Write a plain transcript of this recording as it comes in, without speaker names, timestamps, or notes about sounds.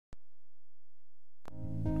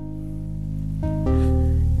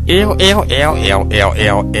Ew, ew, ew, ew, ew,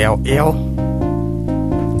 ew, ew, ew.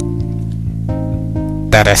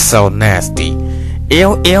 That is so nasty.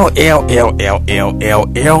 Ew, ew, ew, ew, ew, ew,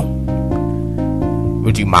 ew, ew.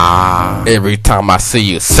 Would you mind? Every time I see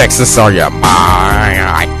you, sex is on your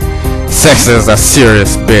mind. Sex is a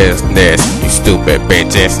serious business, you stupid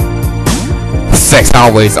bitches. Sex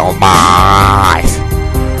always on mine.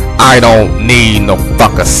 I don't need no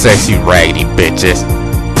fucking sexy raggedy bitches.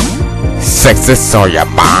 Sex is on your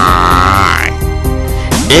mind.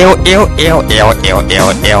 Ew, ew, ew, ew, ew,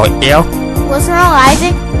 ew, ew, ew. What's wrong,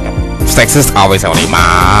 Isaac? Sex is always on your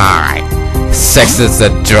mind. Sex is a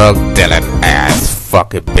drug dealing ass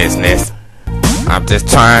fucking business. I'm just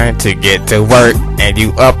trying to get to work and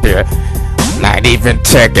you up here. Not even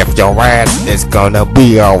check if your ass is gonna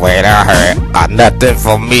be alright. I heard nothing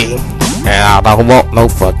from me. And I don't want no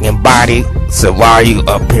fucking body. So why you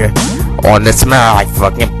up here on the smell like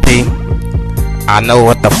fucking pee? I know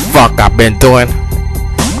what the fuck I've been doing.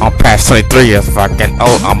 I'm past 23 years fucking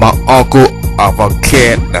old. I'm an uncle of a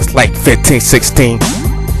kid that's like 15, 16.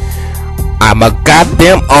 I'm a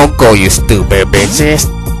goddamn uncle, you stupid bitches.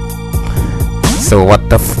 So what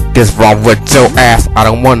the fuck is wrong with your ass? I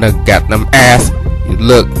don't wanna get them ass. You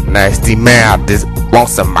look nasty, man. I just want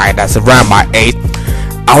somebody that's around my age.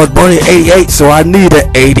 I was born in 88, so I needed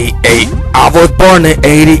 88. I was born in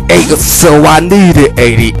 88, so I needed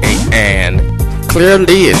 88. And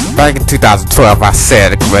clearly, back in 2012, I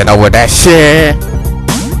said it went over that shit.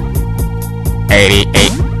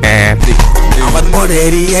 88, and I was born in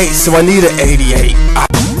 88, so I needed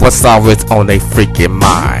 88. What's always on their freaking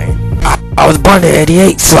mind? I was born in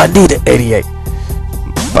 88, so I needed 88.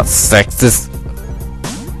 But sex is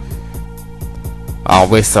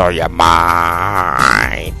always on your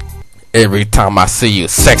mind. Every time I see you,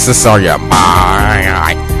 sex is on your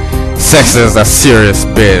mind. Sex is a serious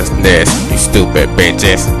business, you stupid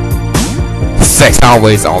bitches. Sex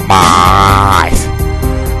always on mine.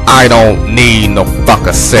 I don't need no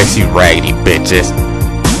fucking sexy raggedy bitches.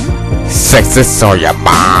 Sex is on your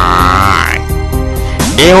mind.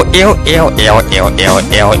 Ew, ew, ew, ew, ew, ew,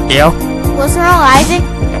 ew, ew. What's wrong,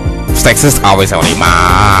 Isaac? Sex is always on your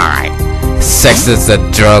mind. Sex is a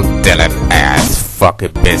drug dealing ass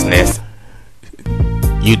fucking business.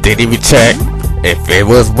 You didn't even check if it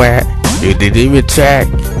was wet. You didn't even check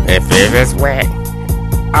if it was wet.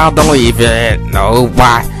 I don't even know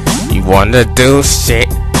why you wanna do shit.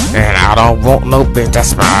 And I don't want no bitch that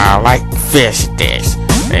smell like fish sticks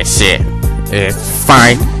and shit. It's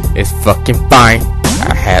fine. It's fucking fine.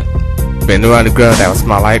 I had been around a girl that would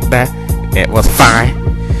smell like that. It was fine.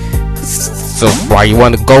 So why you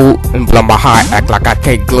wanna go and blow my heart? Act like I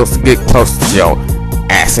can't get close to your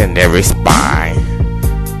ass in every spine.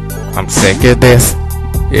 I'm sick of this.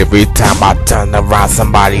 Every time I turn around,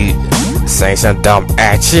 somebody say some dumb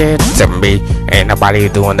ass shit to me. Ain't nobody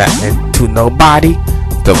doing nothing to nobody.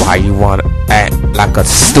 So why you wanna act like a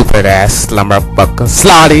stupid ass slumber fucking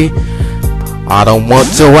slotty? I don't want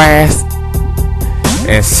your ass.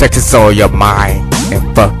 And sex is on your mind.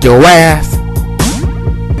 And fuck your ass.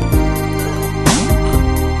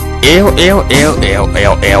 Ew, ew, ew, ew,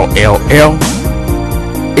 ew, ew, ew, ew.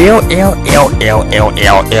 Ew, ew, ew, ew, ew,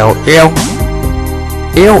 ew, ew, ew.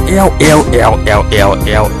 Ew, ew, ew, ew, ew, ew,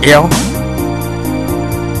 ew, ew.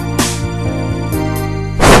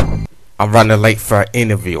 I'm running late for an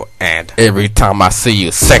interview, and every time I see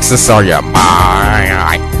you, sex is on your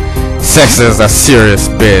mind. Sex is a serious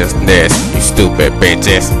business, you stupid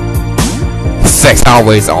bitches. Sex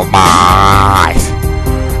always on mine.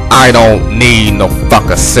 I don't need no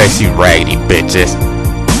fucking sexy raggedy bitches.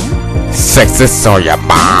 Sex is on your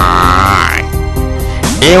mind.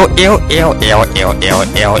 Ew, ew, ew, ew, ew, ew,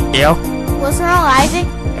 ew, ew. What's wrong, Isaac?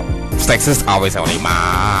 Sex is always on your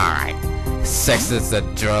mind. Sex is a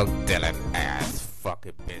drug dealing ass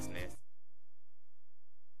fucking business.